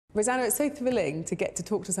Rosanna, it's so thrilling to get to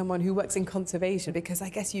talk to someone who works in conservation, because I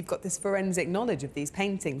guess you've got this forensic knowledge of these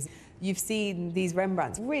paintings. You've seen these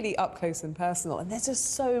Rembrandts really up close and personal, and there's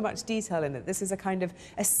just so much detail in it. This is a kind of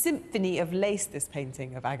a symphony of lace, this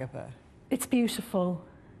painting of Agatha. It's beautiful.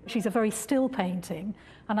 She's a very still painting,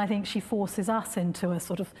 and I think she forces us into a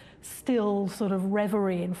sort of still sort of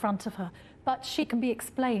reverie in front of her. But she can be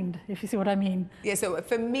explained, if you see what I mean. Yeah, so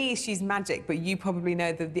for me, she's magic, but you probably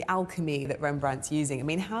know the alchemy that Rembrandt's using. I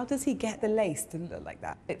mean, how does he get the lace to look like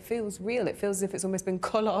that? It feels real. It feels as if it's almost been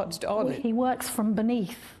collaged on. Well, he works from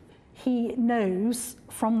beneath. He knows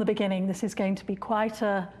from the beginning this is going to be quite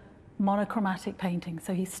a monochromatic painting,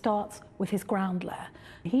 so he starts with his ground layer.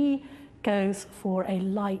 He goes for a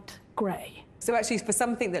light grey. So actually, for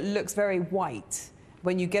something that looks very white,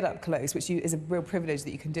 when you get up close, which is a real privilege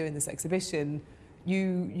that you can do in this exhibition,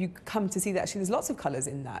 you come to see that actually there's lots of colours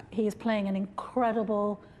in that. He is playing an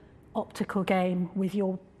incredible optical game with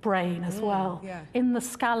your brain as well. Yeah. In the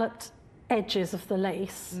scalloped edges of the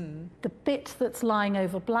lace, the bit that's lying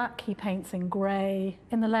over black, he paints in grey.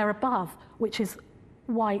 In the layer above, which is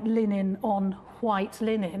white linen on white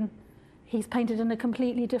linen, he's painted in a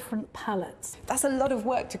completely different palette. That's a lot of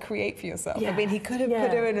work to create for yourself. Yeah. I mean, he could have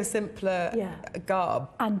put her in a simpler garb.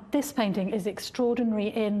 And this painting is extraordinary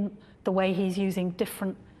in the way he's using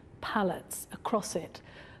different palettes across it,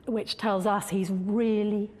 which tells us he's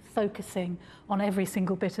really focusing on every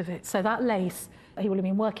single bit of it. So that lace, he will have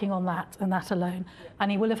been working on that and that alone. And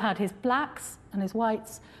he will have had his blacks and his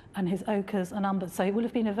whites and his ochres and umbers. So it will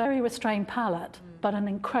have been a very restrained palette, but an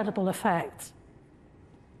incredible effect.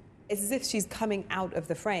 It's as if she's coming out of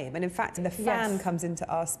the frame, and in fact the fan comes into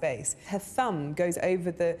our space. Her thumb goes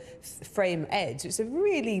over the frame edge. It's a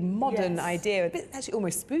really modern idea, a bit actually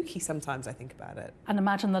almost spooky sometimes I think about it. And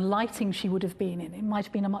imagine the lighting she would have been in. It might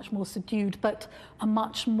have been a much more subdued, but a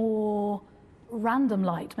much more random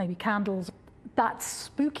light, maybe candles. That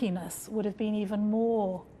spookiness would have been even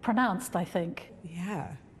more pronounced, I think. Yeah.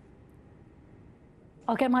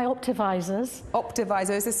 I'll get my optivisors.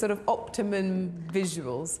 Optivisors, this sort of optimum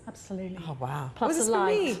visuals. Absolutely. Oh, wow. Plus a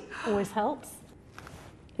light always helps.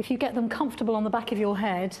 If you get them comfortable on the back of your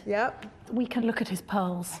head, we can look at his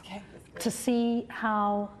pearls to see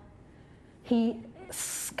how he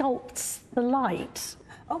sculpts the light.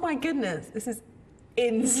 Oh my goodness, this is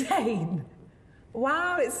insane.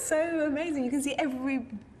 Wow, it's so amazing. You can see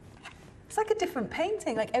it's like a different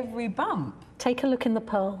painting, like every bump. Take a look in the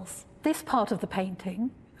pearls. This part of the painting,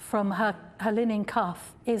 from her linen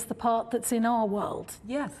cuff, is the part that's in our world.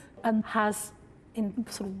 Yes. And has, in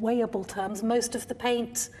sort of weighable terms, most of the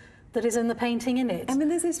paint that is in the painting in it. I mean,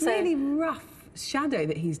 there's this really rough shadow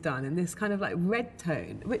that he's done in this kind of like red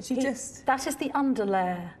tone, which that is the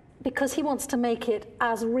underlayer, because he wants to make it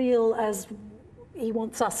as real as he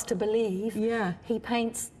wants us to believe. Yeah. He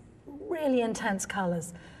paints really intense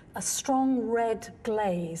colours. A strong red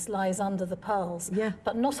glaze lies under the pearls. Yeah.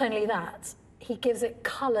 But not only that, he gives it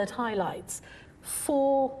coloured highlights.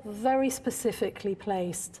 4 very specifically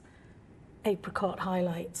placed apricot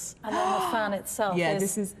highlights. And then the fan itself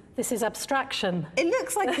this is abstraction. It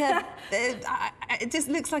looks like it just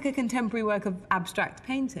looks like a contemporary work of abstract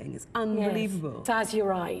painting. It's unbelievable. Yes. As you're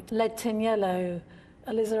right, lead tin yellow,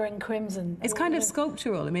 alizarin crimson. It's kind of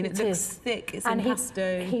sculptural. I mean, it looks thick, it's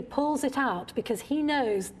impasto. He pulls it out because he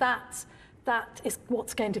knows that is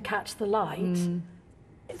what's going to catch the light.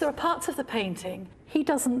 There are parts of the painting he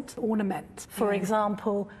doesn't ornament. For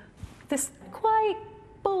example, this quite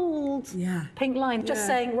bold pink line, just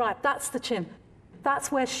saying, right, that's the chin.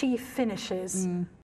 That's where she finishes.